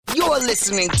You're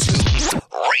listening to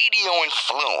Radio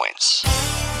Influence.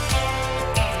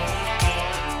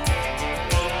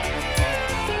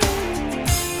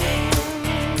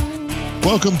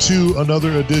 Welcome to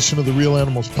another edition of the Real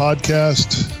Animals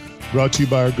Podcast, brought to you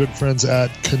by our good friends at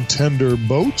Contender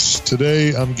Boats.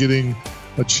 Today, I'm getting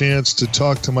a chance to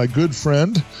talk to my good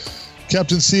friend,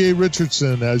 Captain C.A.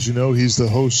 Richardson. As you know, he's the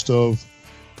host of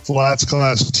Flats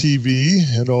Class TV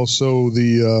and also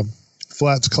the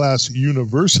Flats Class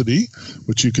University,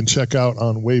 which you can check out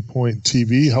on Waypoint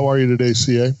TV. How are you today,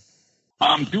 C.A.?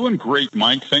 I'm doing great,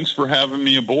 Mike. Thanks for having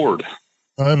me aboard.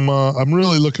 I'm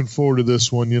really looking forward to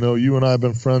this one. You know, you and I have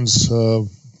been friends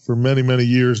for many, many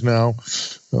years now.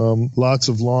 Lots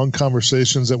of long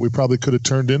conversations that we probably could have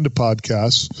turned into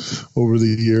podcasts over the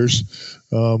years.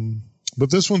 But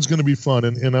this one's going to be fun.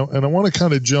 And I want to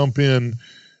kind of jump in.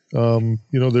 You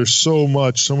know, there's so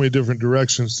many different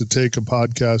directions to take a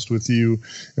podcast with you.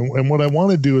 And what I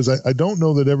want to do is I don't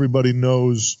know that everybody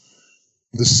knows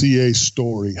the CA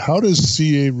story. How does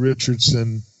CA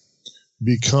Richardson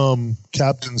become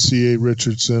Captain C.A.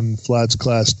 Richardson, Flats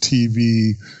Class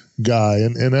TV guy?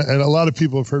 And a lot of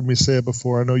people have heard me say it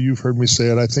before. I know you've heard me say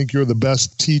it. I think you're the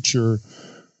best teacher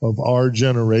of our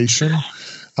generation.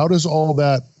 How does all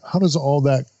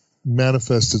that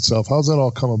manifest itself? How does that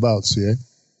all come about, C.A.?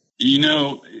 You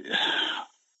know,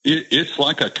 it's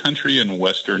like a country and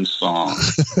western song.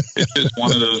 It's just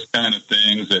one of those kind of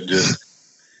things that just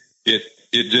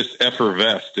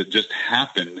effervesced. It just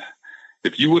happened.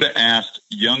 If you would have asked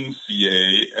young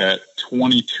CA at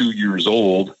 22 years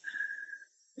old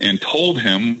and told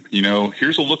him, you know,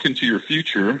 here's a look into your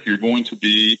future. You're going to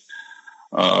be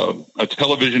a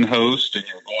television host, and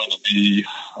you're going to be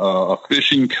a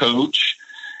fishing coach,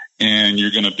 and you're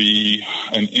going to be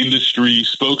an industry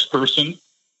spokesperson,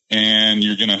 and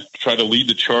you're going to try to lead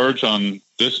the charge on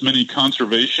this many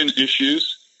conservation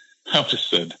issues, I would have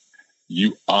said,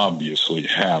 you obviously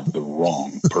have the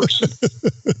wrong person.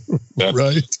 That's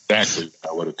right. Exactly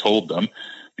what I would have told them,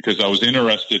 because I was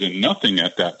interested in nothing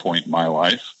at that point in my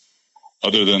life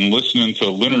other than listening to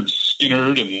Lynyrd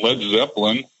Skynyrd and Led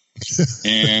Zeppelin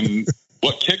and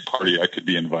what kick party I could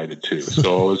be invited to.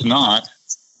 So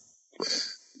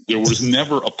there was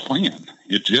never a plan.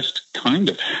 It just kind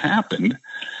of happened,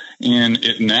 and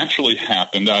it naturally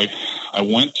happened. I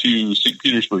went to St.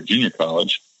 Petersburg Junior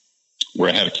College, where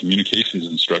I had a communications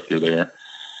instructor there,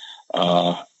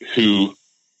 who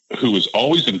was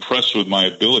always impressed with my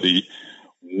ability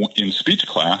in speech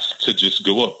class to just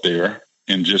go up there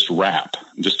and just rap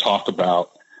and just talk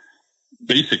about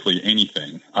basically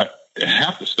anything.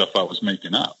 Half the stuff I was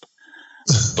making up,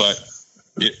 but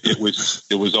it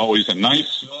was always a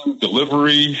nice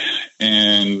delivery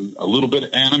and a little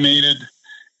bit animated,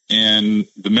 and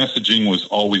the messaging was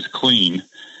always clean.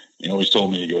 He always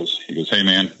told me, he goes, hey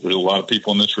man, there's a lot of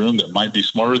people in this room that might be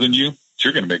smarter than you, but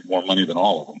you're going to make more money than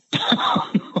all of them.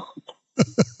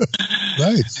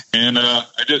 Nice. And I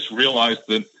just realized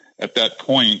that at that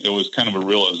point, it was kind of a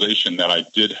realization that I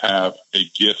did have a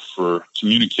gift for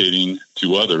communicating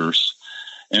to others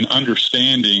and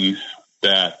understanding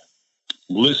that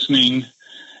listening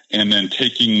and then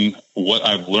taking what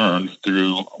I've learned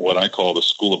through what I call the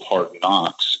School of Hard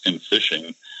Knocks in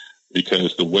fishing,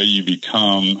 because the way you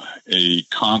become a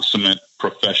consummate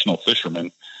professional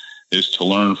fisherman is to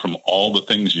learn from all the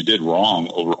things you did wrong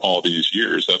over all these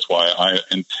years. That's why I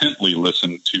intently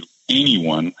listen to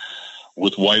anyone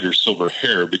with white or silver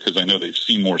hair, because I know they've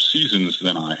seen more seasons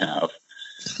than I have.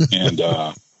 And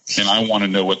I want to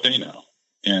know what they know.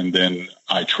 And then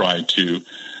I try to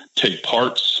take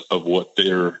parts of what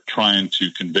they're trying to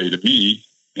convey to me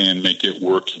and make it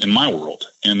work in my world.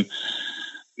 And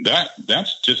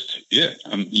that's just it.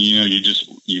 You know,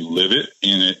 you live it,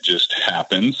 and it just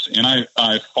happens. And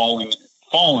I've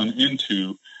fallen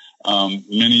into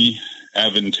many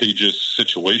advantageous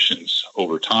situations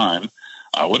over time.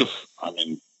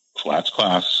 Flats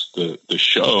Class, the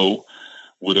show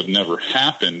would have never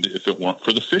happened if it weren't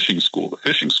for the fishing school. The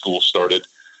fishing school started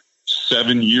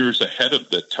 7 years ahead of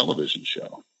the television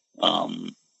show.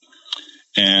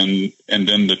 And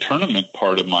then the tournament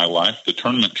part of my life, the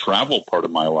tournament travel part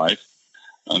of my life,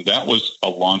 that was a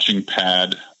launching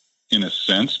pad in a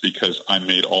sense, because I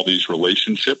made all these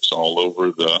relationships all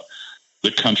over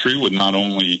the country with not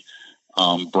only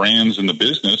brands in the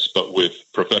business, but with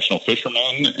professional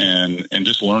fishermen and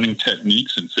just learning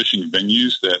techniques and fishing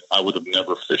venues that I would have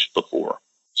never fished before.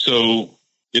 So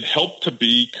it helped to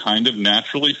be kind of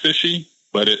naturally fishy,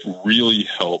 but it really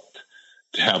helped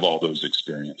to have all those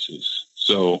experiences.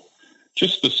 So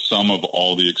just the sum of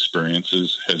all the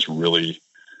experiences has really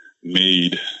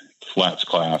made Flats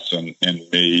Class and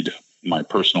made my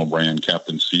personal brand,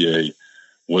 Captain CA,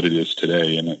 what it is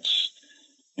today. And it's,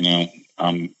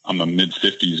 I'm a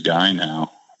mid-50s guy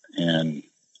now, and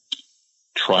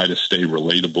try to stay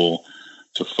relatable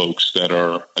to folks that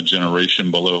are a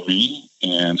generation below me,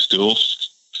 and still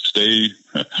stay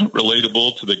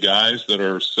relatable to the guys that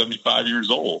are 75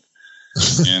 years old.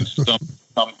 And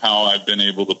somehow I've been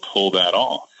able to pull that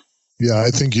off. Yeah,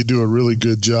 I think you do a really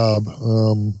good job.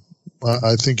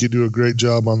 I think you do a great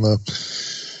job on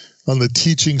the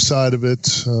teaching side of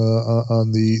it,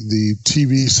 on the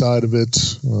TV side of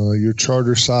it, your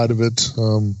charter side of it.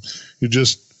 You're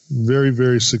just very,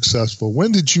 very successful.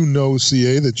 When did you know,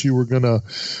 CA, that you were gonna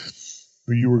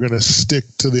stick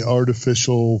to the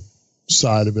artificial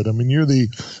side of it? I mean, you're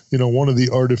one of the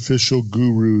artificial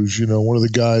gurus, one of the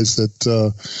guys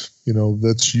that,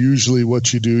 that's usually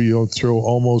what you do. You don't throw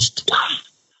almost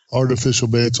artificial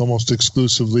baits almost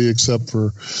exclusively, except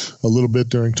for a little bit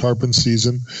during tarpon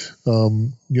season.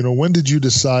 When did you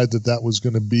decide that was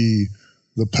going to be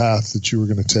the path that you were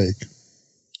going to take?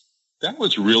 That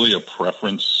was really a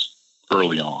preference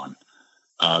early on.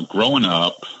 Growing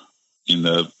up in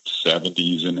the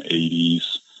 70s and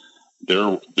 80s,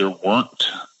 there weren't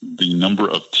the number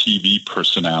of TV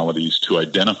personalities to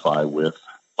identify with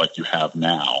like you have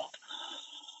now.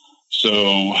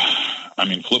 So,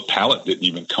 Flip Pallet didn't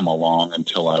even come along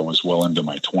until I was well into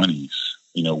my 20s,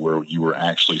 where you were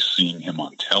actually seeing him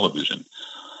on television.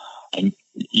 And,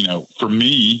 for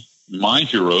me, my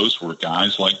heroes were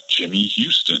guys like Jimmy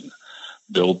Houston,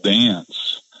 Bill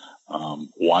Dance,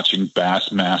 watching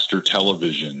Bassmaster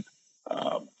television,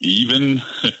 even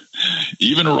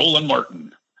Roland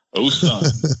Martin, Son.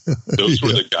 Those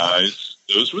were the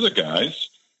guys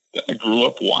that I grew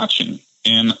up watching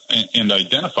and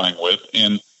identifying with.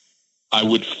 And I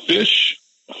would fish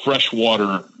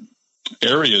freshwater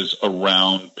areas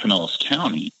around Pinellas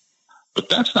County, but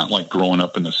that's not like growing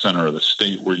up in the center of the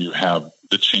state where you have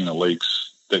the chain of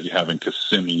lakes that you have in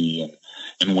Kissimmee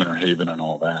and Winter Haven and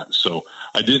all that. So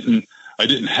I didn't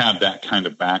have that kind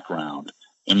of background.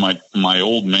 And my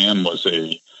old man was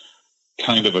a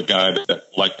kind of a guy that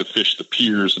liked to fish the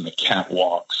piers and the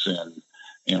catwalks, and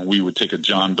we would take a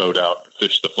John boat out and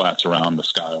fish the flats around the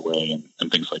Skyway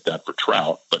and things like that for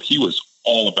trout. But he was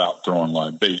all about throwing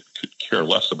live bait, could care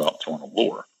less about throwing a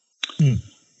lure.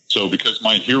 So because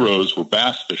my heroes were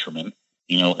bass fishermen,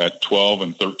 at 12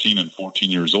 and 13 and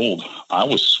 14 years old, I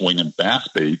was swinging bass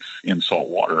baits in salt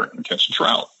water and catching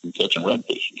trout and catching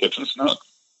redfish and catching snook.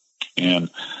 And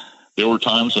there were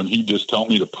times when he'd just tell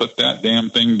me to put that damn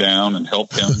thing down and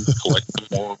help him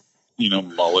collect more,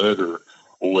 mullet or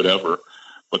whatever.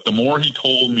 But the more he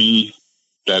told me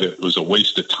that it was a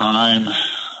waste of time,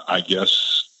 I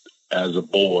guess, as a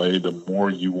boy, the more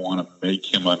you want to make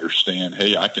him understand,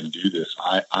 hey, I can do this.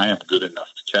 I am good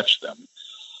enough to catch them.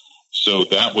 So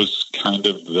that was kind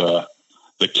of the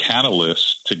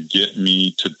catalyst to get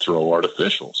me to throw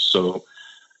artificials. So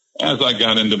as I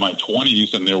got into my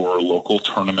 20s and there were local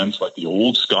tournaments like the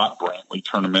old Scott Brantley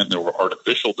tournament, there were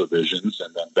artificial divisions.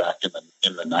 And then back in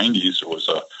the 90s, there was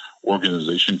a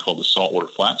organization called the Saltwater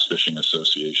Flats Fishing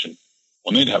Association.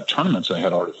 When they'd have tournaments, I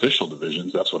had artificial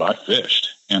divisions. That's what I fished.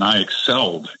 And I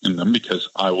excelled in them because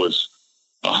I was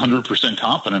 100%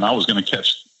 confident I was going to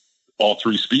catch all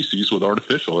three species with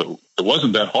artificial. It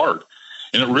wasn't that hard.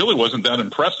 And it really wasn't that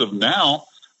impressive now,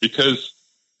 because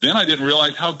then I didn't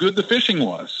realize how good the fishing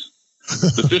was.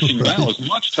 The fishing now is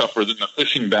much tougher than the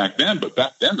fishing back then. But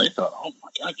back then they thought, oh my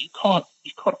God, you caught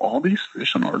all these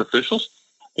fish on artificials?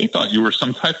 They thought you were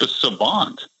some type of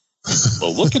savant.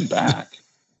 Well, looking back,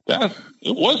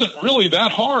 it wasn't really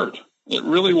that hard. It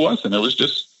really wasn't. It was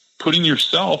just putting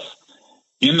yourself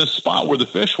in the spot where the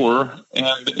fish were,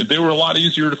 and they were a lot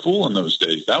easier to fool in those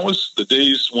days. That was the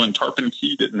days when Tarpon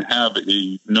Key didn't have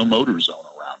a no motor zone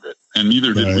around it, and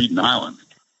neither did Wheaton Island.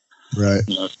 Right.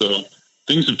 So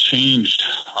things have changed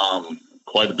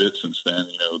quite a bit since then.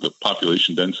 The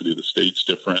population density of the state's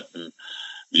different, and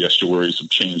the estuaries have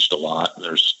changed a lot.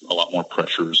 There's a lot more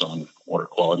pressures on water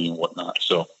quality and whatnot.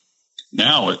 So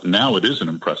now it is an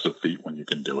impressive feat when you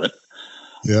can do it.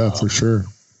 Yeah, for sure.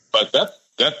 But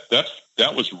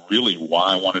that was really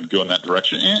why I wanted to go in that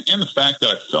direction, and the fact that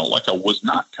I felt like I was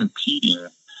not competing.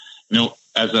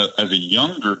 As a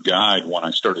younger guide, when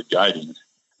I started guiding,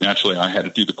 naturally I had to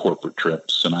do the corporate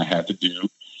trips, and I had to do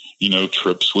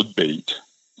trips with bait,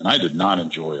 and I did not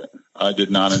enjoy it.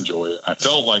 I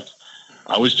felt like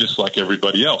I was just like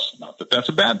everybody else. Not that that's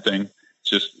a bad thing,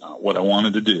 just not what I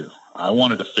wanted to do. I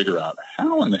wanted to figure out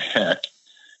how in the heck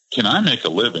can I make a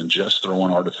living just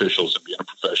throwing artificials and being a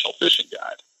professional fishing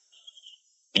guide.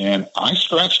 And I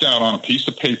scratched out on a piece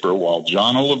of paper while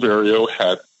John Oliverio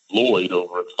had Lloyd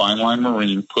over at Fine Line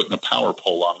Marine putting a power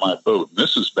pole on my boat. And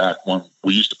this is back when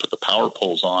we used to put the power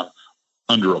poles on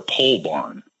under a pole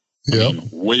barn. Yep. I mean,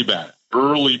 way back,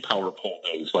 early power pole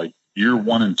days, like year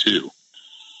 1 and 2.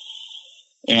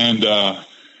 And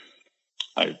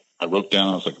I wrote down,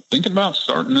 I was like, thinking about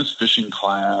starting this fishing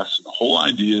class. And the whole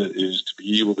idea is to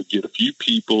be able to get a few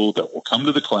people that will come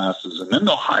to the classes, and then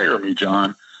they'll hire me,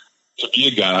 John, to be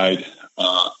a guide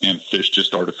and fish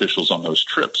just artificials on those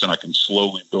trips. And I can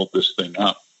slowly build this thing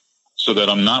up so that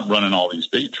I'm not running all these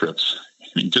bait trips.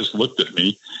 He just looked at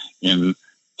me in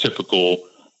typical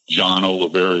John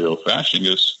Oliverio fashion,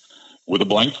 goes with a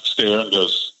blank stare and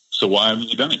goes, so why haven't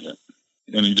you done it yet?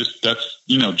 And he just, that's,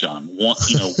 John, one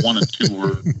and two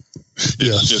were, it's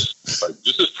Yes. just like,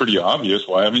 this is pretty obvious.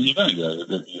 Why haven't you done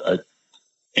it yet?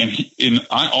 And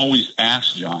I always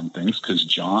asked John things because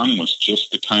John was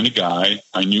just the kind of guy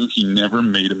I knew he never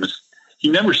made a mistake. He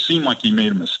never seemed like he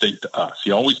made a mistake to us.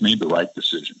 He always made the right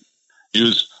decision. He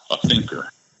was a thinker.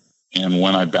 And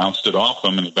when I bounced it off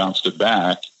him and he bounced it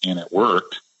back and it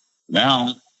worked,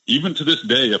 now, even to this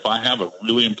day, if I have a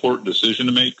really important decision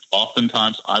to make,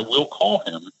 oftentimes I will call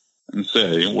him and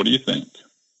say, what do you think?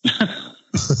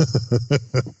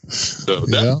 So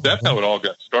that's how it all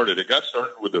got started. It got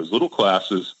started with those little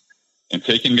classes and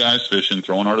taking guys fishing,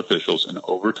 throwing artificials, and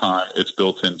over time it's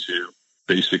built into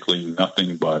basically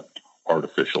nothing but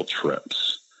artificial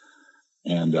trips.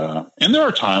 And there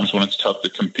are times when it's tough to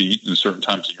compete, and certain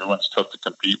times of year when it's tough to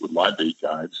compete with live bait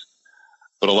guides.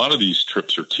 But a lot of these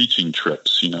trips are teaching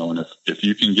trips, and if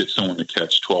you can get someone to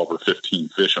catch 12 or 15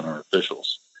 fish on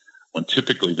artificials, when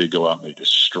typically they go out and they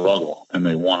just struggle and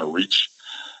they want to reach,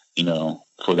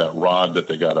 for that rod that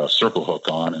they got a circle hook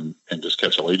on and just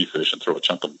catch a ladyfish and throw a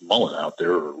chunk of mullet out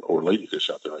there or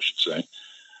ladyfish out there, I should say,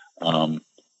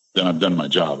 then I've done my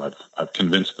job. I've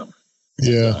convinced them.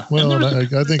 Yeah. Well, I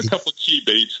think a couple of key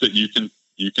baits that you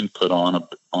can put on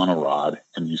a rod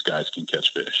and these guys can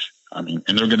catch fish. I mean,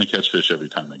 and they're going to catch fish every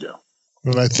time they go.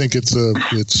 And I think it's a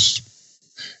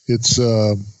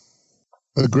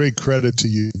great credit to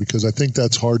you because I think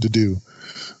that's hard to do.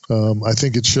 I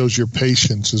think it shows your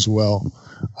patience as well.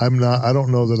 I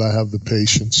don't know that I have the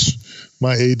patience.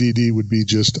 My ADD would be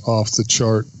just off the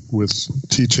chart with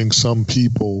teaching some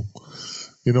people,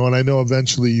 and I know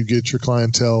eventually you get your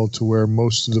clientele to where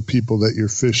most of the people that you're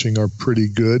fishing are pretty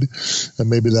good, and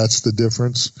maybe that's the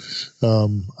difference.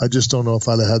 I just don't know if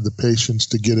I'd have had the patience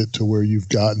to get it to where you've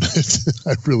gotten it.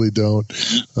 I really don't.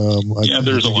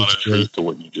 There's a lot of truth to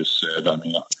what you just said. I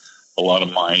mean, a lot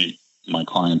of my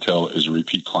clientele is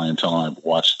repeat clientele. I've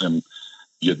watched them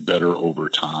get better over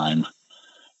time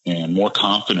and more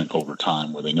confident over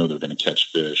time where they know they're going to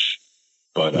catch fish.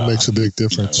 But it makes a big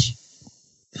difference.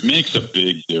 Makes a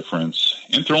big difference.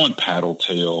 And throwing paddle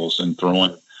tails and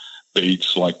throwing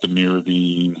baits like the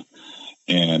Mirabine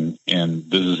and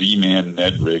the Z-Man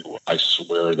Ned Rig, I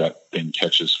swear that thing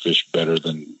catches fish better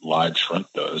than live shrimp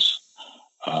does.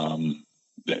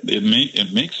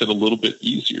 It makes it a little bit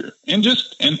easier, and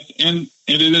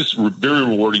it is very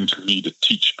rewarding to me to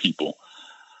teach people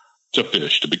to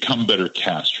fish, to become better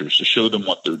casters, to show them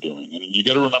what they're doing. And you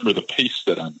got to remember the pace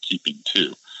that I'm keeping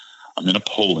too. I'm in a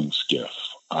poling skiff.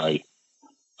 I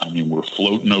mean, we're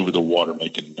floating over the water,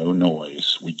 making no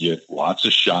noise. We get lots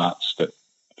of shots that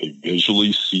they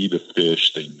visually see the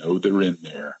fish. They know they're in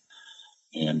there,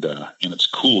 and it's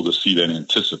cool to see that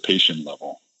anticipation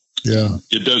level. Yeah,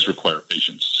 it does require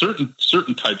patience.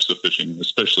 Certain types of fishing,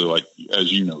 especially like,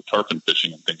 as you know, tarpon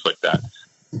fishing and things like that.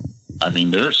 I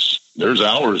mean, there's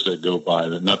hours that go by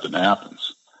that nothing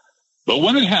happens, but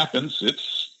when it happens,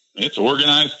 it's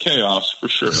organized chaos for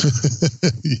sure.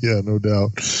 Yeah, no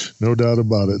doubt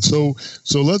about it. So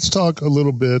let's talk a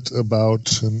little bit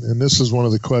about, and this is one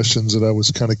of the questions that I was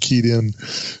kind of keyed in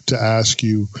to ask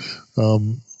you.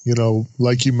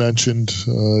 Like you mentioned,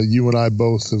 you and I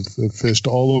both have fished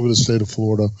all over the state of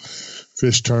Florida,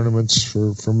 fished tournaments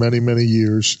for many, many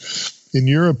years. In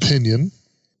your opinion,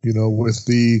 with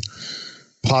the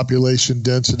population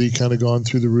density kind of gone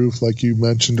through the roof, like you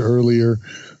mentioned earlier,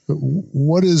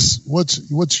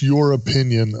 what's your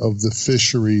opinion of the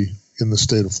fishery in the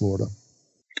state of Florida?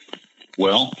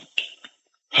 Well,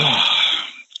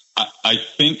 I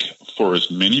think for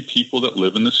as many people that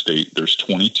live in the state, there's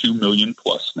 22 million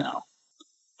plus now.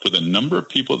 For the number of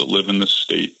people that live in the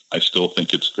state, I still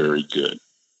think it's very good.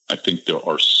 I think there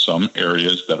are some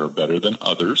areas that are better than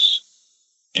others,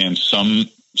 and some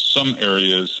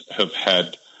areas have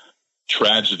had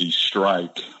tragedy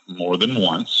strike more than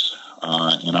once.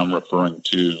 And I'm referring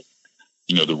to,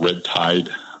 the red tide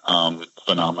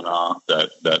phenomena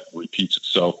that repeats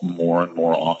itself more and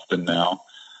more often now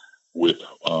with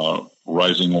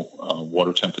rising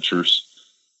water temperatures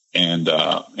and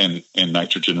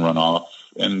nitrogen runoff.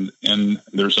 And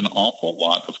there's an awful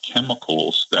lot of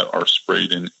chemicals that are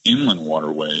sprayed in inland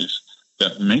waterways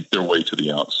that make their way to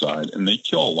the outside, and they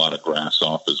kill a lot of grass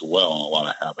off as well and a lot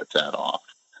of habitat off.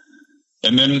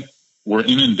 And then we're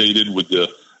inundated with the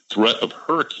threat of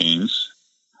hurricanes,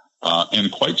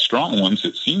 and quite strong ones,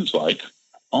 it seems like,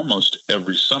 almost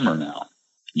every summer now.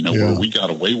 Where we got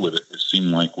away with it, it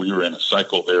seemed like we were in a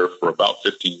cycle there for about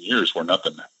 15 years where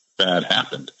nothing bad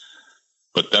happened.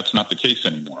 But that's not the case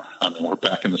anymore. I mean, we're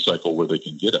back in the cycle where they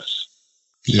can get us.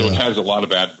 So it has a lot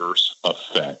of adverse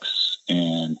effects.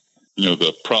 And,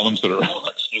 the problems that are,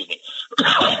 excuse me,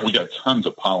 we got tons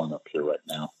of pollen up here right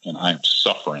now, and I am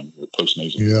suffering with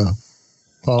postnasal. Yeah.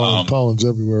 Pollen's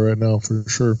everywhere right now for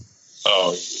sure.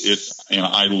 Oh,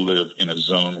 I live in a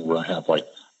zone where I have like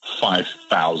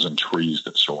 5,000 trees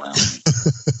that surround me.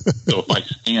 So if I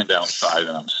stand outside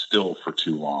and I'm still for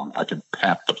too long, I can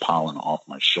pat the pollen off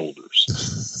my shoulders.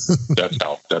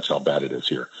 That's how bad it is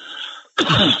here.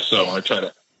 So I try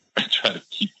to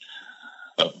keep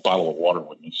a bottle of water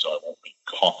with me so I won't be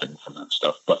coughing from that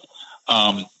stuff. But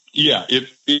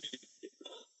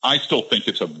I still think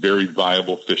it's a very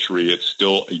viable fishery. It's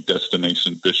still a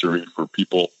destination fishery for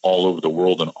people all over the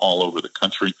world and all over the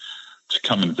country to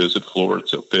come and visit Florida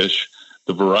to fish.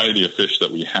 The variety of fish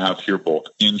that we have here, both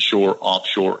inshore,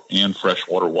 offshore, and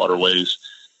freshwater waterways,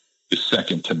 is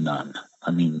second to none.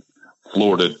 I mean,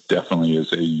 Florida definitely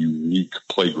is a unique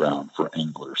playground for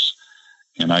anglers.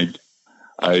 And I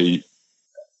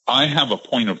have a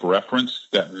point of reference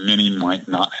that many might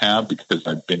not have because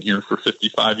I've been here for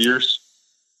 55 years.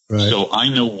 Right. So I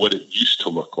know what it used to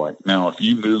look like. Now, if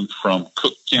you moved from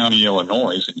Cook County,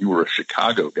 Illinois, and you were a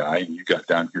Chicago guy and you got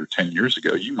down here 10 years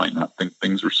ago, you might not think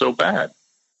things were so bad.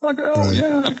 Like,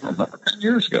 yeah, I can remember 10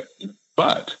 years ago.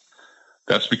 But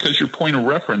that's because your point of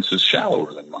reference is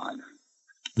shallower than mine.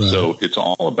 Right. So it's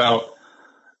all about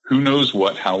who knows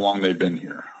what, how long they've been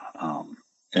here,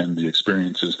 and the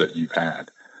experiences that you've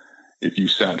had. If you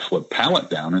sat Flip Pallet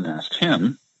down and asked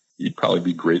him, you'd probably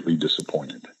be greatly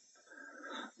disappointed.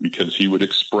 Because he would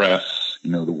express,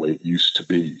 the way it used to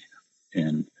be,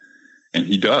 and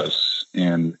he does,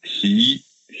 and he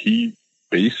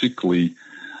basically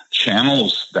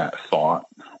channels that thought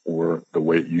or the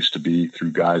way it used to be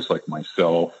through guys like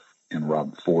myself and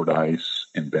Rob Fordyce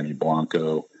and Benny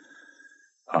Blanco,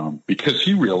 because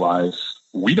he realized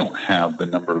we don't have the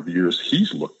number of years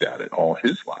he's looked at it all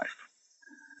his life,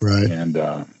 right?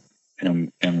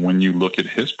 And when you look at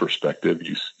his perspective,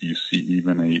 you see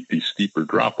even a steeper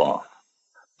drop off.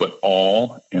 But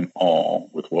all in all,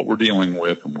 with what we're dealing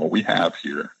with and what we have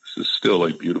here, this is still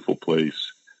a beautiful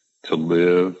place to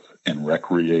live and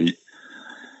recreate.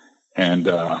 And,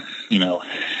 the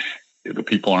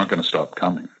people aren't going to stop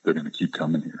coming. They're going to keep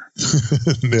coming here.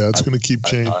 Yeah, it's going to keep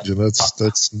changing.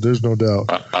 That's there's no doubt.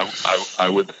 I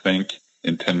would think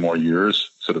in 10 more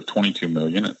years, instead of 22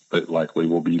 million, it likely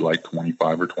will be like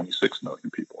 25 or 26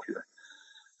 million people here.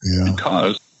 Yeah.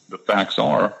 Because the facts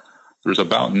are there's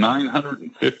about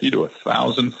 950 to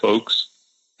 1,000 folks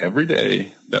every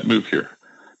day that move here.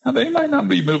 Now, they might not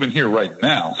be moving here right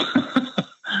now,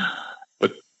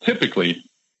 but typically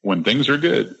when things are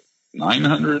good,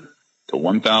 900 to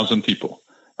 1,000 people.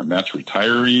 And that's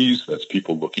retirees. That's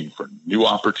people looking for new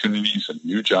opportunities and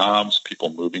new jobs,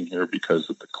 people moving here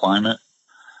because of the climate.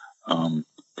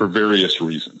 For various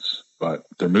reasons, but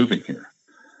they're moving here.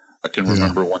 I can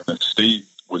remember when the state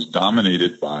was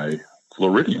dominated by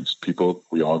Floridians. People,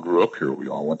 we all grew up here. We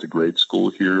all went to grade school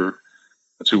here.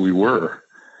 That's who we were.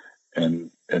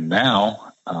 And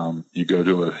now you go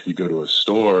to a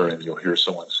store and you'll hear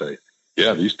someone say,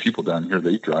 "Yeah, these people down here,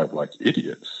 they drive like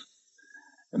idiots."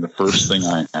 And the first thing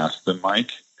I asked them,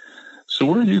 Mike, "So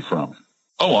where are you from?"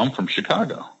 "Oh, I'm from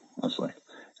Chicago." I was like,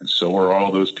 "And so are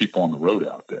all those people on the road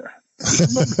out there."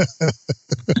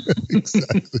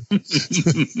 Exactly.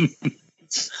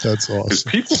 That's awesome. Because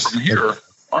people from here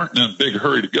aren't in a big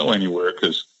hurry to go anywhere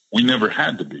because we never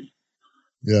had to be.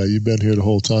 Yeah, you've been here the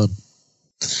whole time.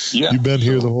 Yeah, you've been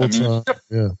here the whole time.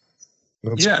 Yeah,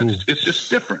 that's cool. It's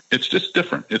just different. It's just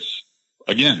different. It's,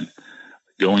 again,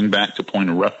 going back to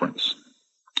point of reference.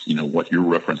 What your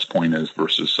reference point is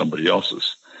versus somebody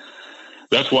else's.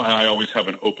 That's why I always have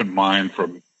an open mind for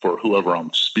whoever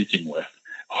I'm speaking with.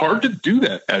 Hard to do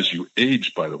that as you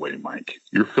age, by the way, Mike.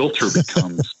 Your filter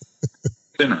becomes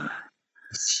thinner.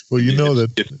 Well,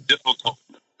 that it's difficult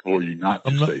for you not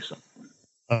to say something.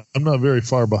 I'm not very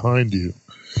far behind you,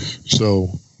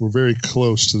 so we're very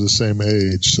close to the same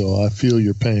age. So I feel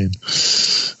your pain.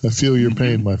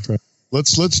 Pain, my friend.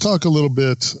 Let's talk a little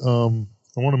bit.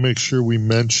 I want to make sure we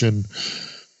mention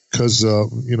because,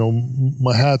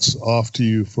 my hat's off to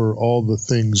you for all the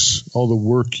things, all the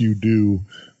work you do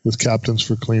with Captains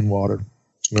for Clean Water.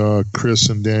 Chris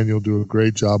and Daniel do a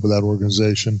great job with that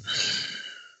organization.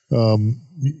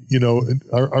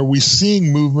 Are we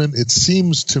seeing movement? It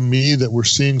seems to me that we're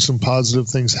seeing some positive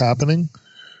things happening.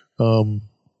 And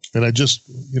I just,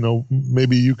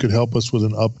 maybe you could help us with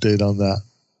an update on that.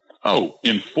 Oh,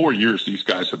 in 4 years, these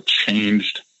guys have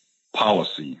changed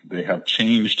policy. They have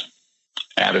changed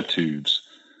attitudes.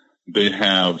 They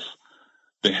have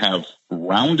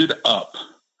rounded up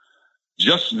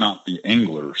just not the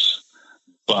anglers,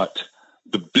 but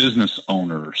the business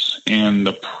owners and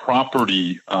the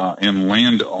property and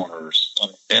landowners.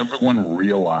 And everyone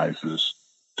realizes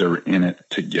they're in it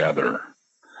together.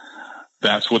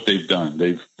 That's what they've done.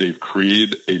 They've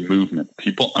created a movement.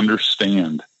 People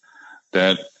understand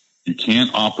that you can't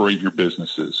operate your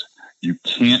businesses. You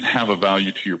can't have a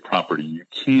value to your property. You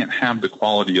can't have the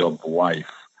quality of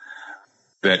life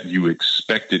that you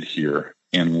expected here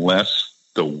unless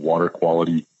the water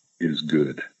quality is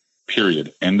good.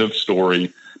 Period. End of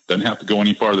story. Doesn't have to go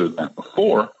any farther than that.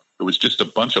 Before, it was just a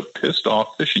bunch of pissed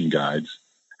off fishing guides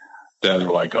that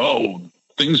are like, oh,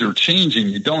 things are changing.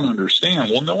 You don't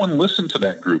understand. Well, no one listened to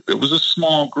that group. It was a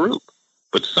small group.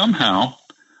 But somehow,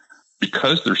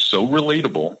 because they're so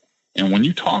relatable, and when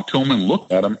you talk to them and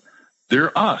look at them,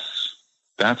 they're us.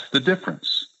 That's the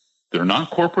difference. They're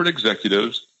not corporate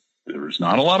executives. There's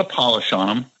not a lot of polish on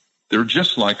them. They're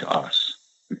just like us.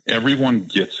 Everyone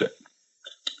gets it.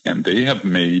 And they have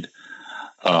made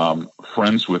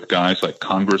friends with guys like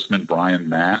Congressman Brian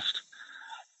Mast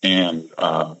and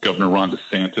Governor Ron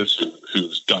DeSantis,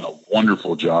 who's done a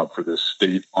wonderful job for this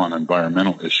state on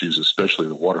environmental issues, especially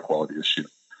the water quality issue.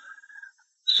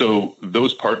 So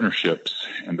those partnerships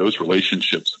and those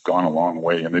relationships have gone a long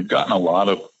way, and they've gotten a lot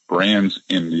of brands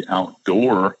in the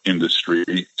outdoor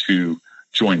industry to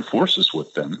join forces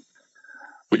with them.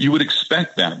 But you would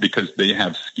expect that because they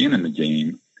have skin in the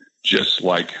game, just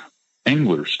like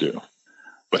anglers do.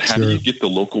 But how do you get the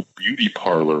local beauty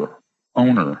parlor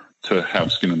owner to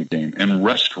have skin in the game, and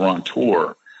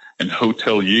restaurateur and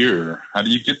hotelier? How do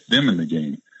you get them in the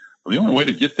game? Well, the only way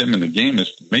to get them in the game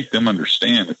is to make them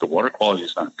understand if the water quality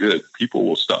is not good, people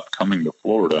will stop coming to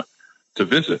Florida to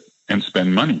visit and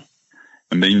spend money.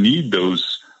 And they need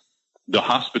those. The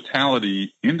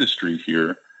hospitality industry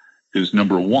here is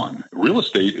number one. Real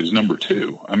estate is number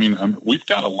two. I mean, we've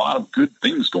got a lot of good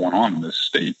things going on in this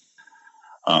state.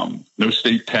 No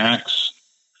state tax.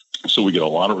 So we get a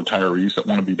lot of retirees that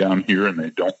want to be down here, and they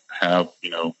don't have,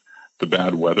 the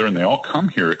bad weather, and they all come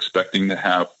here expecting to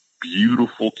have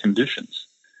beautiful conditions.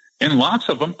 And lots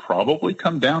of them probably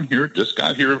come down here, just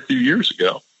got here a few years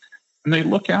ago, and they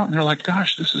look out and they're like,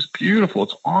 gosh, this is beautiful.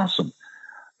 It's awesome.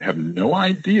 They have no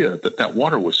idea that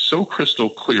water was so crystal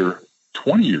clear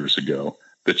 20 years ago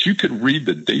that you could read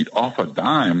the date off a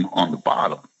dime on the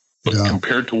bottom. But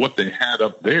compared to what they had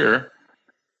up there,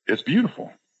 it's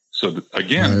beautiful. So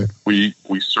again, we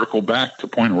circle back to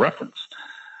point of reference.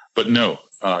 But no,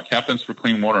 Captains for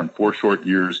Clean Water in 4 short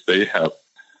years, they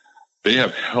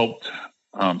have helped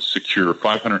secure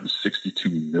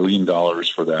 $562 million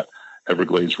for that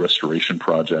Everglades restoration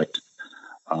project.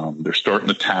 They're starting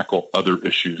to tackle other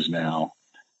issues now,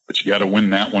 but you got to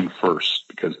win that one first,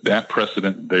 because that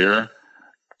precedent there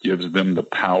gives them the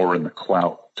power and the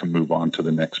clout to move on to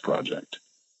the next project.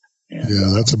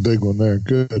 And, that's a big one there.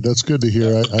 Good. That's good to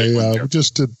hear. We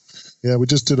just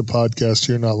did a podcast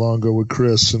here not long ago with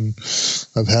Chris, and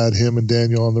I've had him and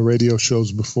Daniel on the radio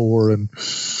shows before, and,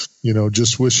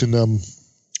 just wishing them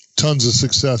tons of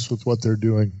success with what they're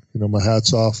doing. My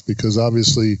hat's off, because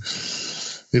obviously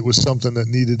it was something that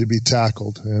needed to be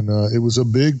tackled, and it was a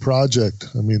big project.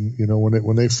 I mean,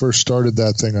 when they first started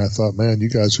that thing, I thought, man, you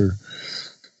guys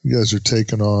are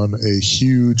taking on a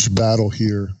huge battle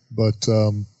here, but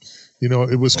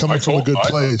it was coming from a good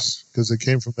place because it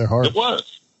came from their heart. It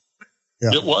was.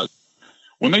 Yeah. It was.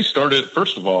 When they started,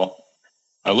 first of all,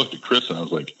 I looked at Chris and I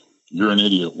was like, you're an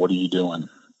idiot. What are you doing?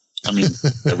 I mean,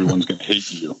 everyone's going to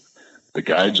hate you. The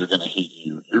guides are going to hate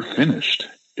you. You're finished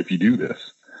if you do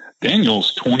this.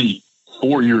 Daniel's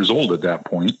 24 years old at that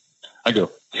point. I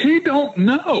go, he don't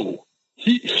know.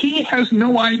 He has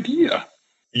no idea.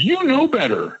 You know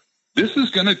better. This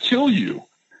is going to kill you.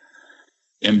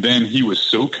 And then he was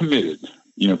so committed,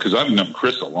 because I've known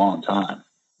Chris a long time.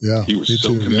 Yeah, he was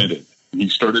so committed. Yeah. He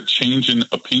started changing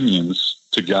opinions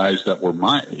to guys that were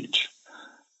my age.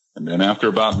 And then after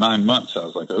about 9 months, I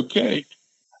was like, okay,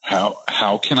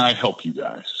 how can I help you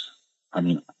guys? I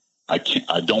mean, I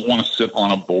don't want to sit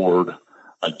on a board.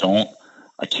 I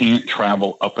I can't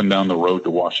travel up and down the road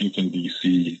to Washington,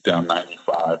 D.C., down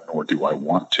 95, nor do I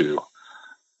want to.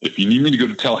 If you need me to go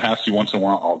to Tallahassee once in a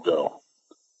while, I'll go.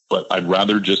 But I'd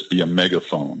rather just be a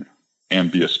megaphone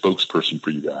and be a spokesperson for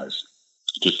you guys.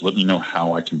 Just let me know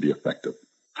how I can be effective,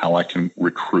 how I can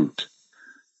recruit.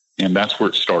 And that's where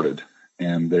it started.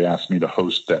 And they asked me to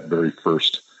host that very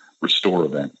first Restore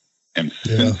event. And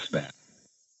since then,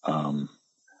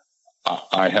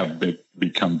 I have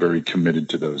become very committed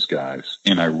to those guys.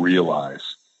 And I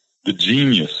realize the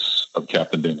genius of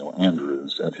Captain Daniel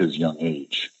Andrews at his young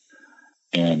age.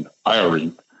 And I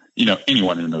already,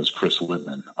 anyone who knows Chris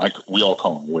Whitman, we all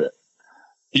call him Whit.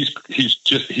 He's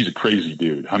a crazy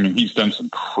dude. I mean, he's done some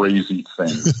crazy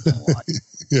things in life.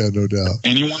 Yeah, no doubt. If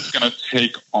anyone's going to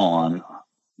take on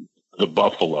the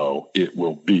Buffalo, it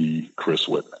will be Chris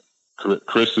Whitman.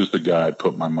 Chris is the guy I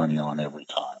put my money on every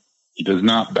time. He does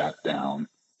not back down.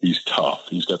 He's tough.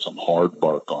 He's got some hard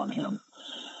bark on him.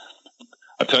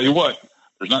 I tell you what,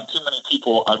 there's not too many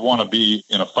people I'd want to be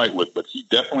in a fight with, but he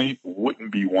definitely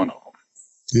wouldn't be one of them.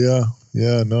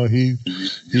 Yeah, no,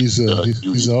 he's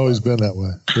always been that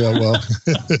way. Yeah, well,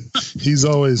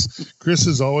 Chris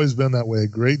has always been that way.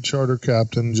 Great charter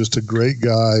captain, just a great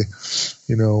guy,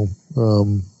 and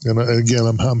again,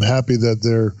 I'm happy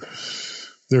that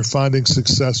they're finding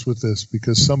success with this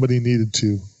because somebody needed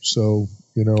to. So,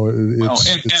 and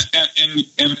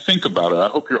think about it. I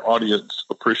hope your audience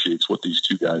appreciates what these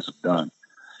two guys have done,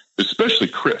 especially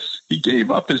Chris. He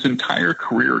gave up his entire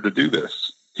career to do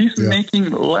this. He's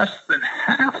making less than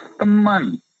half the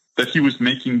money that he was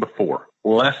making before.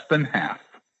 Less than half.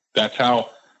 That's how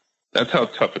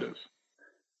tough it is.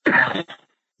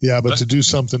 Yeah, but to do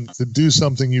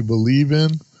something you believe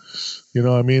in,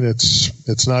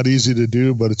 it's not easy to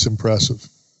do, but it's impressive.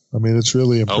 I mean, it's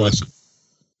really impressive.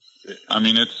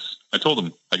 I told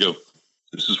him, I go,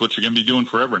 this is what you're going to be doing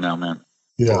forever now, man.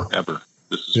 Yeah. Forever.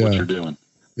 This is what you're doing.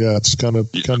 Yeah, it's kind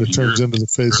of turns into the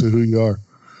face of who you are.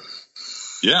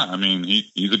 Yeah, I mean,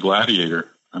 he's a gladiator.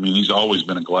 I mean, he's always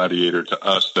been a gladiator to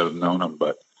us that have known him.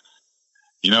 But,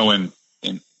 and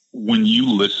when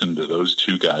you listen to those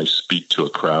two guys speak to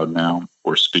a crowd now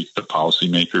or speak to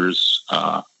policymakers,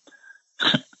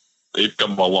 they've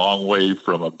come a long way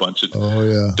from a bunch of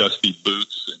dusty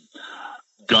boots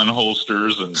and gun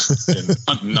holsters and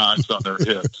knots on their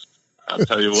hips. I'll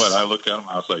tell you what, I look at them,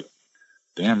 I was like,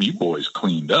 damn, you boys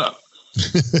cleaned up.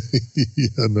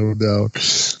 Yeah, no doubt.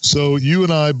 So you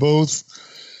and I both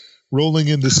rolling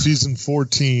into season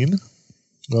 14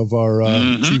 of our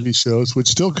TV shows, which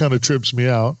still kind of trips me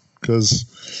out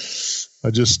because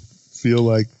I just feel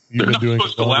like you've been doing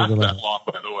it longer than that long,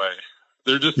 by the way.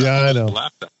 They're just I know.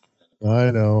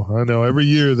 I know. Every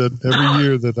year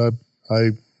that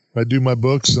I do my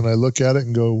books and I look at it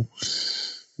and go,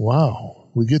 wow,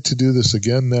 we get to do this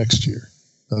again next year.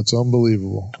 That's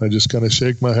unbelievable. I just kind of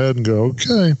shake my head and go,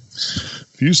 okay,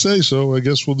 if you say so, I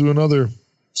guess we'll do another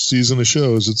season of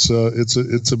shows.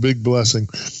 It's a big blessing.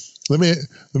 Let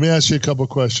me ask you a couple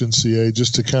questions, CA,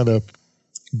 just to kind of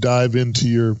dive into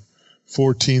your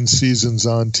 14 seasons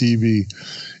on TV.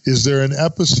 Is there an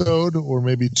episode or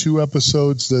maybe two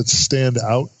episodes that stand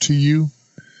out to you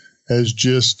as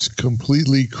just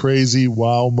completely crazy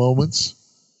wow moments?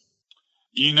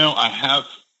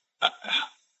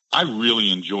 I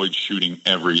really enjoyed shooting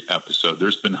every episode.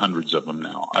 There's been hundreds of them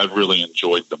now. I've really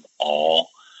enjoyed them all.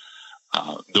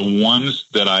 The ones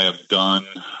that I have done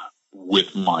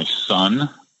with my son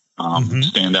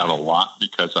stand out a lot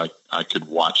because I could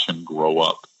watch him grow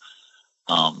up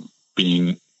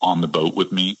being on the boat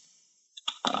with me.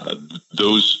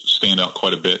 Those stand out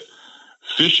quite a bit.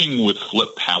 Fishing with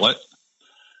Flip Pallett,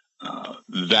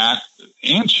 that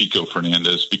and Chico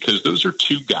Fernandez, because those are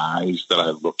two guys that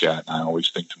I look at and I always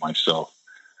think to myself,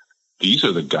 these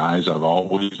are the guys I've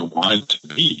always wanted to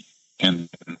be. And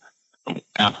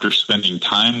after spending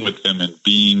time with them and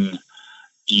being,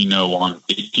 on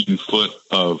 18 foot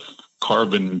of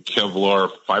carbon,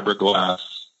 Kevlar, fiberglass,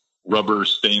 rubber,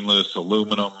 stainless,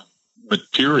 aluminum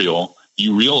material,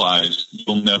 you realize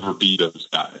you'll never be those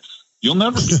guys. You'll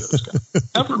never be those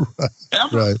guys. Ever.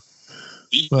 Ever. Right.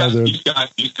 These guys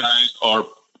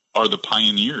are the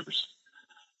pioneers.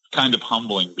 Kind of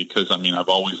humbling because, I've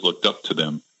always looked up to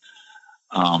them.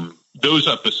 Those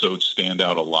episodes stand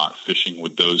out a lot, fishing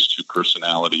with those two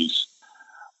personalities.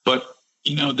 But,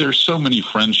 there's so many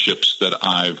friendships that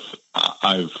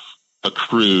I've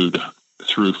accrued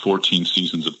through 14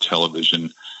 seasons of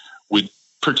television with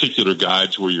particular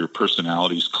guides where your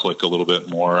personalities click a little bit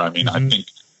more. I think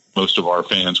most of our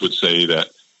fans would say that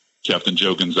Captain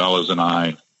Joe Gonzalez and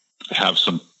I have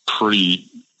some pretty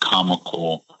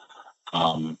comical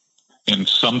and and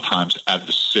sometimes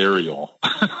adversarial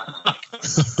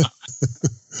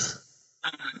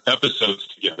episodes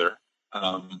together.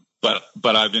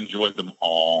 But I've enjoyed them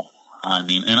all. I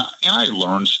mean, and I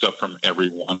learned stuff from every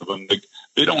one of them.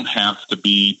 They don't have to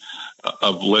be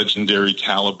of legendary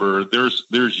caliber. There's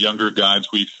younger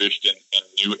guys we fished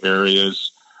in new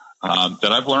areas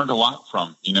that I've learned a lot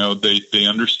from. You know, they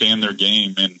understand their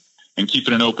game, and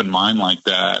keeping an open mind like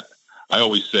that. I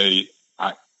always say,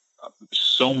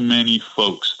 so many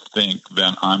folks think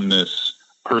that I'm this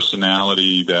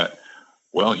personality that,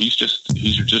 well, he's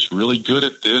just really good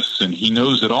at this and he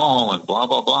knows it all and blah,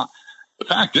 blah, blah. The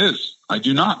fact is, I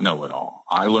do not know it all.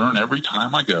 I learn every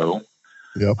time I go.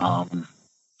 Yep.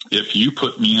 If you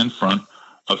put me in front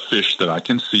of fish that I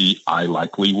can see, I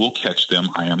likely will catch them.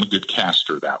 I am a good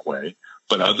caster that way.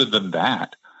 But other than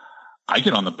that, I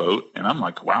get on the boat and I'm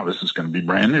like, wow, this is going to be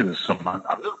brand new. This is something I've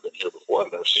never been here before.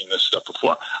 I've never seen this stuff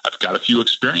before. I've got a few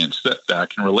experience that I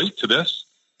can relate to this,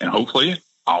 and hopefully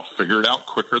I'll figure it out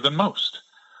quicker than most.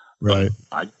 Right.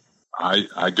 But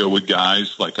I go with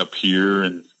guys like up here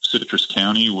in Citrus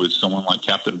County with someone like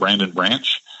Captain Brandon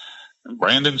Branch. And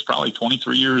Brandon's probably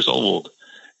 23 years old.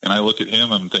 And I look at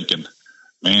him, I'm thinking,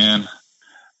 man,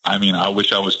 I mean, I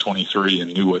wish I was 23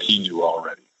 and knew what he knew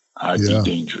already. I'd be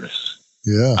dangerous.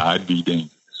 Yeah. I'd be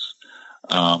dangerous.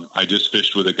 I just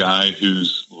fished with a guy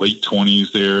who's late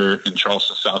 20s there in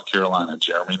Charleston, South Carolina,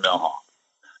 Jeremy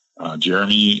Melhoff.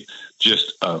 Jeremy,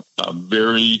 just a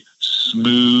very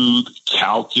smooth,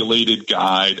 calculated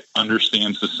guide,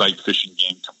 understands the sight fishing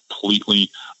game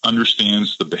completely,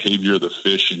 understands the behavior of the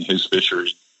fish in his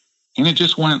fishery. And it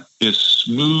just went as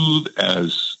smooth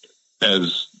as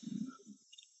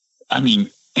I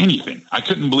mean, anything. I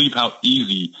couldn't believe how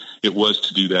easy it was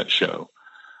to do that show.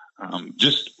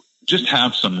 Just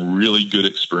have some really good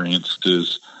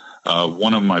experiences.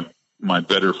 One of my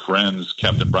better friends,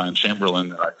 Captain Brian Chamberlain,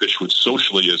 that I fish with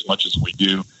socially as much as we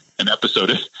do an episode.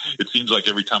 It seems like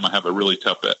every time I have a really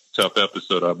tough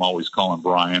episode, I'm always calling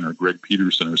Brian or Greg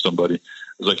Peterson or somebody.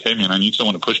 It's like, hey man, I need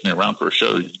someone to push me around for a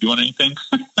show. Are you doing anything?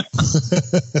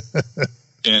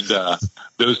 And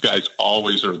those guys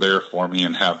always are there for me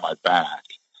and have my back.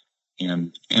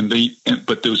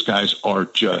 But those guys are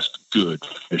just good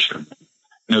fishermen.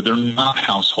 You know, they're not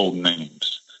household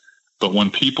names. But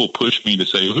when people push me to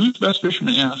say, who's the best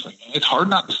fisherman? Yeah, it's hard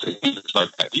not to say things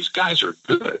like that. These guys are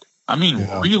good. I mean,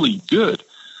 really good.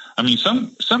 I mean,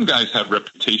 some guys have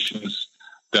reputations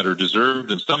that are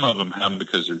deserved, and some of them have them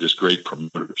because they're just great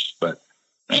promoters. But,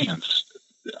 man,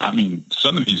 I mean,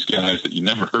 some of these guys that you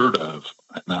never heard of,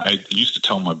 and I used to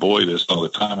tell my boy this all the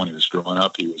time when he was growing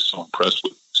up. He was so impressed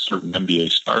with certain NBA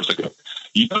stars. I go,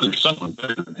 you know, there's someone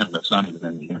better than him that's not even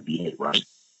in the NBA, right?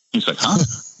 He's like, huh?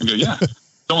 I go, yeah.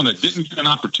 Someone that didn't get an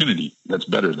opportunity that's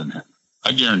better than him.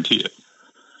 I guarantee it.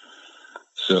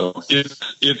 So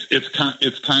it's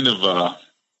kind of a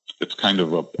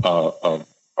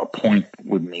point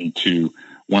with me to,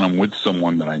 when I'm with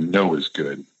someone that I know is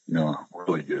good, you know,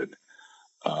 really good,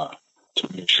 to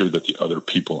make sure that the other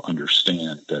people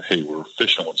understand that, hey, we're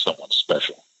fishing with someone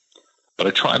special. But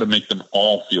I try to make them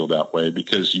all feel that way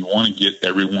because you want to get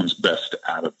everyone's best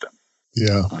out of them.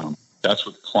 Yeah. That's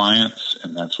with clients,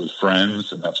 and that's with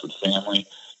friends, and that's with family.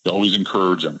 You always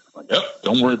encourage them. Like, yep,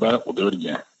 don't worry about it. We'll do it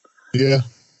again. Yeah.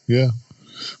 Yeah.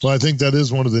 Well, I think that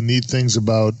is one of the neat things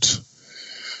about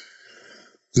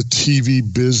the TV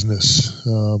business,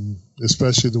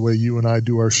 especially the way you and I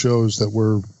do our shows, that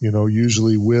we're, you know,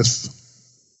 usually with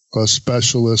a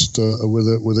specialist,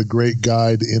 with a great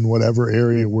guide in whatever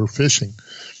area we're fishing.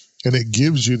 And it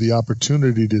gives you the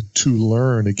opportunity to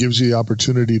learn. It gives you the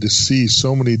opportunity to see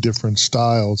so many different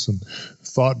styles and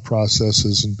thought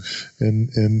processes. And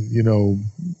you know,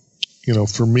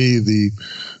 for me, the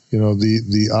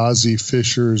Ozzie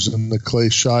Fishers and the Clay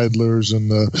Scheidlers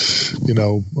and the,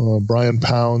 Brian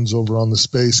Pounds over on the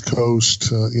Space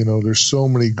Coast. There's so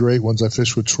many great ones. I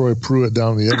fished with Troy Pruitt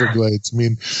down in the Everglades. I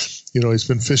mean, he's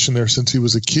been fishing there since he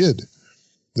was a kid.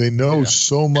 They know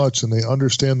so much and they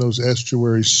understand those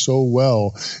estuaries so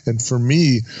well. And for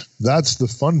me, that's the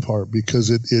fun part, because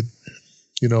it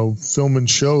filming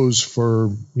shows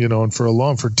for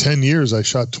 10 years, I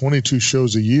shot 22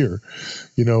 shows a year.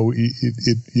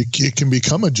 It can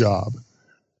become a job.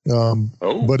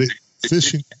 But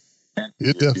fishing,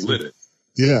 it definitely,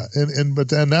 yeah. But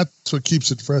that's what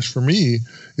keeps it fresh for me,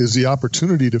 is the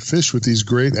opportunity to fish with these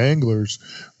great anglers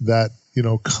that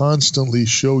constantly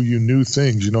show you new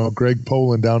things. Greg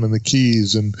Poland down in the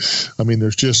Keys, and I mean,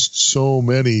 there's just so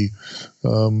many,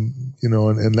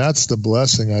 and that's the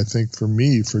blessing, I think, for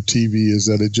me for TV, is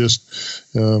that it just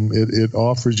it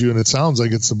offers you, and it sounds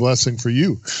like it's the blessing for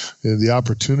you, the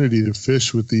opportunity to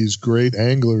fish with these great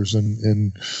anglers,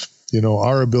 and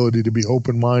our ability to be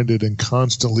open-minded and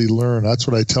constantly learn. That's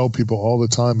what I tell people all the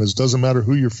time, is doesn't matter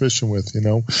who you're fishing with,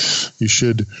 you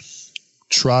should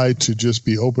try to just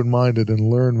be open-minded and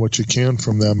learn what you can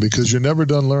from them, because you're never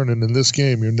done learning in this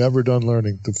game. You're never done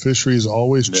learning. The fishery is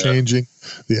always changing.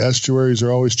 The estuaries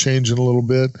are always changing a little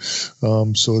bit.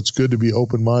 So it's good to be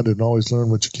open-minded and always learn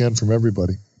what you can from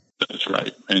everybody. That's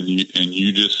right. And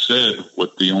you just said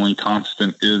what the only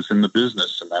constant is in the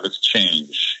business, and that is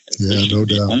change. And no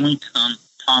doubt. The only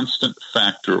constant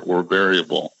factor or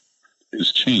variable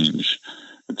is change.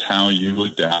 It's how you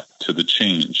adapt to the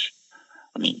change.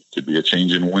 I mean, it could be a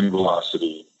change in wind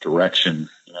velocity, direction,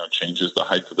 changes the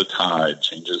height of the tide,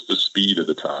 changes the speed of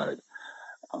the tide.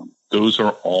 Those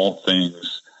are all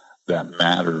things that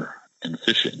matter in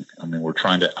fishing. I mean, we're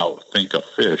trying to outthink a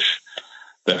fish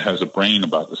that has a brain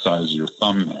about the size of your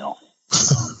thumbnail.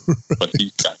 But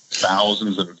he's got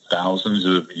thousands and thousands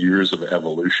of years of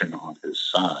evolution on his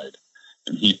side,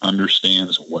 and he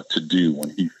understands what to do when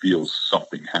he feels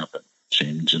something happen.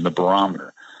 Change in the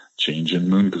barometer, change in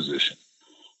moon position,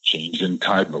 change in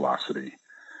tide velocity.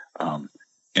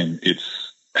 And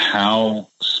it's how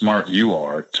smart you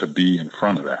are to be in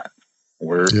front of that,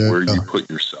 where you put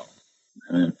yourself,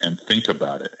 and think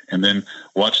about it. And then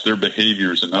watch their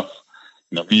behaviors enough.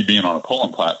 Me being on a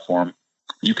polling platform,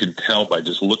 you can tell by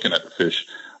just looking at the fish.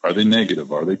 Are they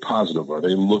negative? Are they positive? Are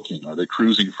they looking? Are they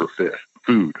cruising for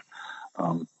food?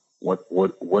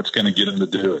 What's going to get them to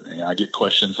do it? And I get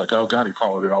questions like, "Oh God, he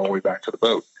followed it all the way back to the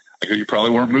boat." I go, "You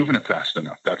probably weren't moving it fast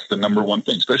enough." That's the number one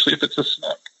thing, especially if it's a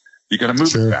snook. You got to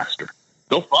move it faster.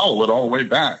 They'll follow it all the way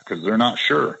back because they're not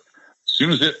sure. As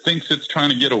soon as it thinks it's trying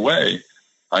to get away,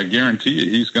 I guarantee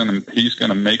you he's going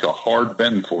to make a hard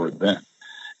bend for it then.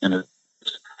 And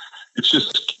it's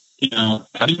just,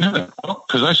 how do you know that? Well,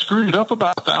 because I screwed it up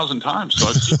about 1,000 times, so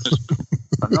I've seen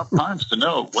this enough times to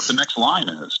know what the next line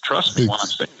is. Trust me when I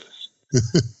say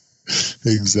this.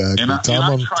 Exactly.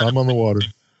 Time on the water.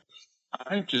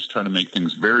 I just try to make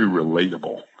things very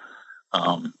relatable.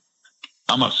 I'm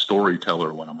a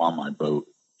storyteller when I'm on my boat,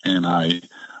 and I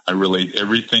relate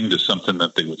everything to something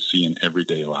that they would see in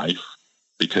everyday life,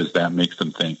 because that makes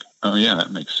them think, "Oh yeah,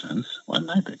 that makes sense. Why didn't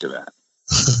I think of that?"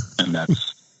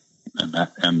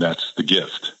 and that's the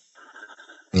gift.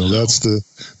 Well, that's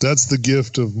the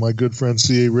gift of my good friend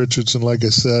C.A. Richardson. Like I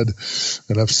said,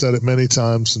 and I've said it many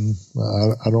times, and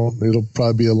it'll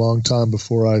probably be a long time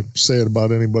before I say it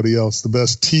about anybody else. The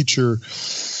best teacher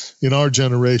in our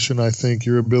generation, I think,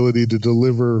 your ability to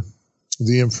deliver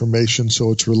the information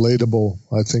so it's relatable,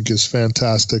 I think, is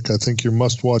fantastic. I think your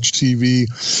must-watch TV,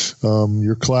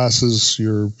 your classes,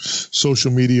 your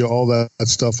social media, all that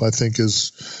stuff, I think,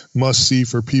 is must-see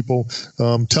for people.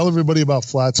 Tell everybody about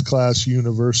Flats Class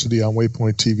University on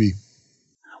Waypoint TV.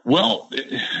 Well,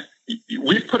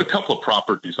 we've put a couple of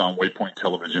properties on Waypoint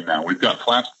Television now. We've got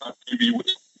Flats Class TV,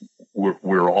 which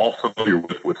we're all familiar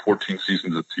with 14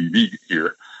 seasons of TV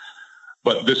here.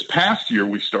 But this past year,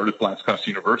 we started Flats Class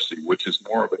University, which is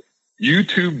more of a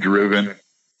YouTube-driven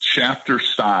chapter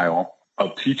style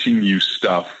of teaching you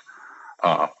stuff,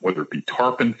 whether it be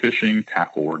tarpon fishing,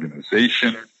 tackle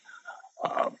organization,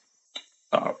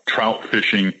 trout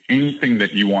fishing, anything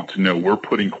that you want to know. We're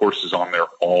putting courses on there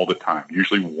all the time,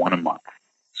 usually one a month.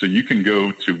 So you can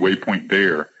go to Waypoint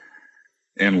there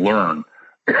and learn,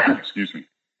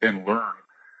 and learn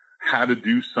how to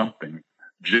do something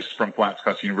just from Flats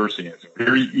Class University. It's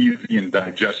very easy and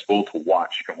digestible to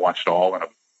watch. You can watch it all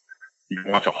you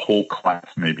can watch a whole class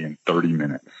maybe in 30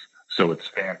 minutes. So it's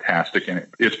fantastic. And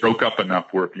it's broke up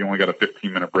enough where if you only got a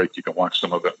 15-minute break, you can watch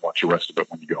some of it and watch the rest of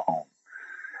it when you go home.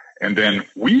 And then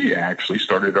we actually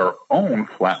started our own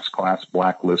Flats Class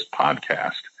Blacklist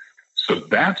podcast. So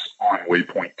that's on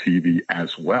Waypoint TV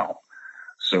as well.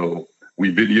 So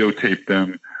we videotape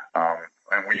them,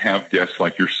 and we have guests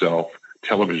like yourself,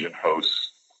 television hosts,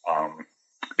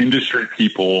 industry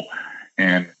people,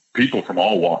 and people from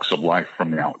all walks of life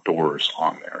from the outdoors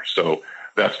on there. So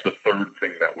that's the third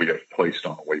thing that we have placed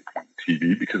on Waypoint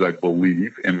TV, because I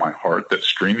believe in my heart that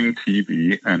streaming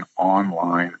TV and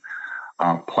online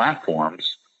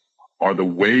platforms are the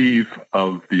wave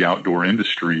of the outdoor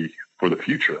industry for the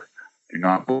future. Do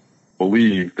not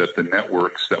believe that the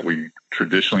networks that we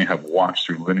traditionally have watched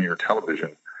through linear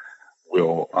television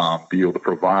will be able to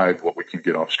provide what we can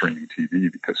get off streaming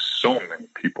TV, because so many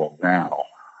people now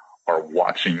are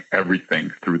watching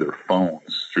everything through their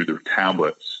phones, through their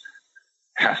tablets,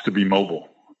 has to be mobile.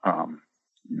 The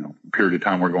period of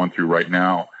time we're going through right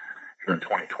now here in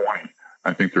 2020,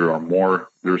 I think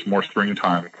there's more screen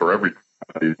time for everybody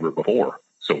than before.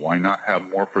 So why not have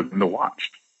more for them to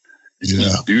watch? You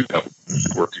can't do that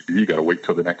for TV. You got to wait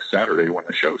till the next Saturday when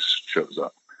the show shows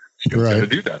up. You got to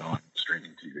do that on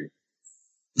streaming TV.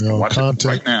 Watch it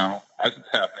right now as it's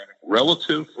happening,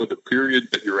 relative for the period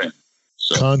that you're in.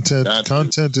 So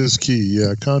content is key.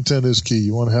 Yeah, content is key.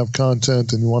 You want to have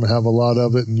content and you want to have a lot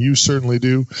of it, and you certainly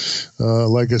do.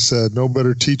 Like I said, no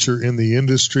better teacher in the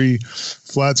industry.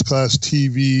 Flats Class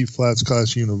TV, Flats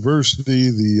Class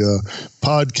University, the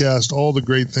podcast, all the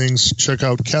great things. Check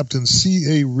out Captain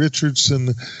C.A.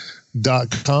 Richardson.com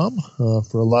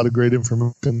for a lot of great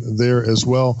information there as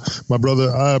well. My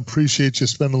brother, I appreciate you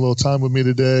spending a little time with me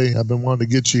today. I've been wanting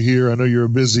to get you here. I know you're a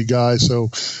busy guy, so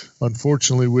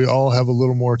unfortunately we all have a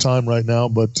little more time right now,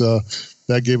 but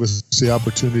that gave us the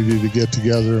opportunity to get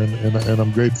together, and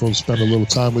I'm grateful to spend a little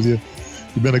time with you.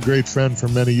 You've been a great friend for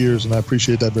many years, and I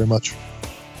appreciate that very much.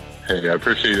 Hey, I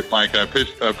appreciate it, Mike. I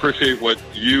appreciate what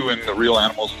you and the Real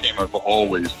Animals team have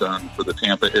always done for the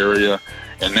Tampa area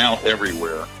and now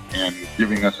everywhere, and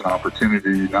giving us an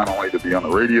opportunity not only to be on the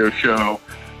radio show,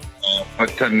 but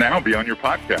to now be on your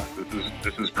podcast.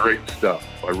 This is great stuff.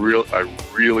 I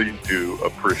really do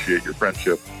appreciate your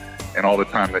friendship and all the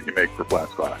time that you make for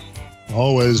Flats Class.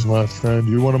 Always, my friend.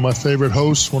 You're one of my favorite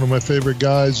hosts, one of my favorite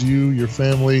guys. You, your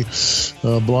family,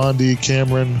 Blondie,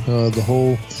 Cameron, the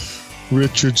whole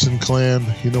Richardson clan.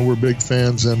 We're big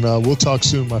fans, and we'll talk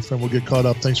soon, my friend. We'll get caught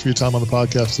up. Thanks for your time on the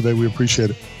podcast today. We appreciate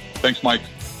it. Thanks, Mike.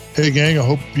 Hey, gang, I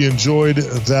hope you enjoyed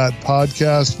that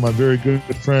podcast. My very good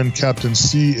friend, Captain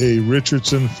C.A.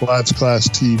 Richardson, Flats Class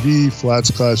TV,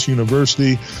 Flats Class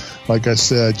University. Like I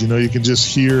said, you can just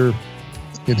hear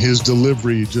in his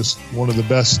delivery just one of the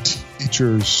best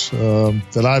teachers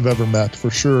that I've ever met,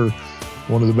 for sure.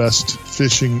 One of the best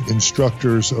fishing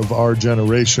instructors of our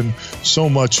generation. So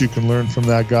much you can learn from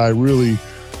that guy. Really,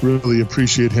 really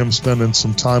appreciate him spending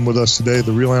some time with us today.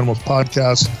 The Real Animals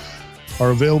Podcast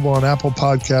are available on Apple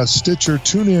Podcasts, Stitcher,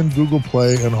 TuneIn, Google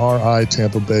Play, and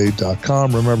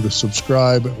RITampaBay.com. Remember to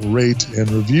subscribe, rate,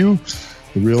 and review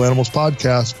the Real Animals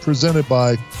Podcast, presented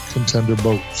by Contender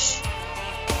Boats.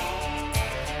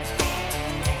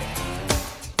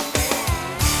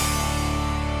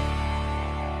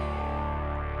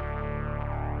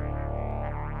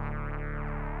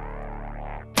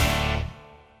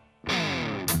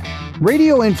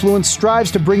 Radio Influence strives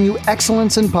to bring you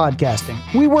excellence in podcasting.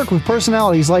 We work with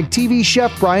personalities like TV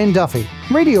chef Brian Duffy,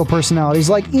 radio personalities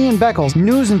like Ian Beckles,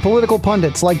 news and political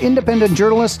pundits like independent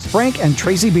journalists Frank and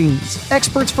Tracy Beans,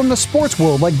 experts from the sports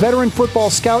world like veteran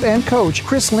football scout and coach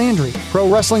Chris Landry, pro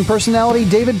wrestling personality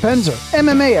David Penzer,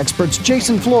 MMA experts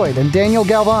Jason Floyd and Daniel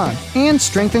Galvan, and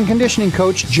strength and conditioning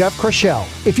coach Jeff Krashell.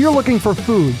 If you're looking for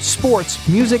food, sports,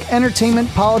 music, entertainment,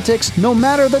 politics, no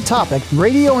matter the topic,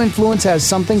 Radio Influence has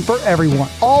something for everyone.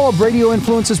 All of Radio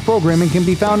Influence's programming can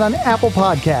be found on Apple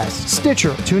Podcasts, Stitcher,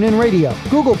 TuneIn Radio,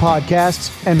 Google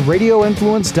Podcasts, and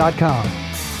RadioInfluence.com.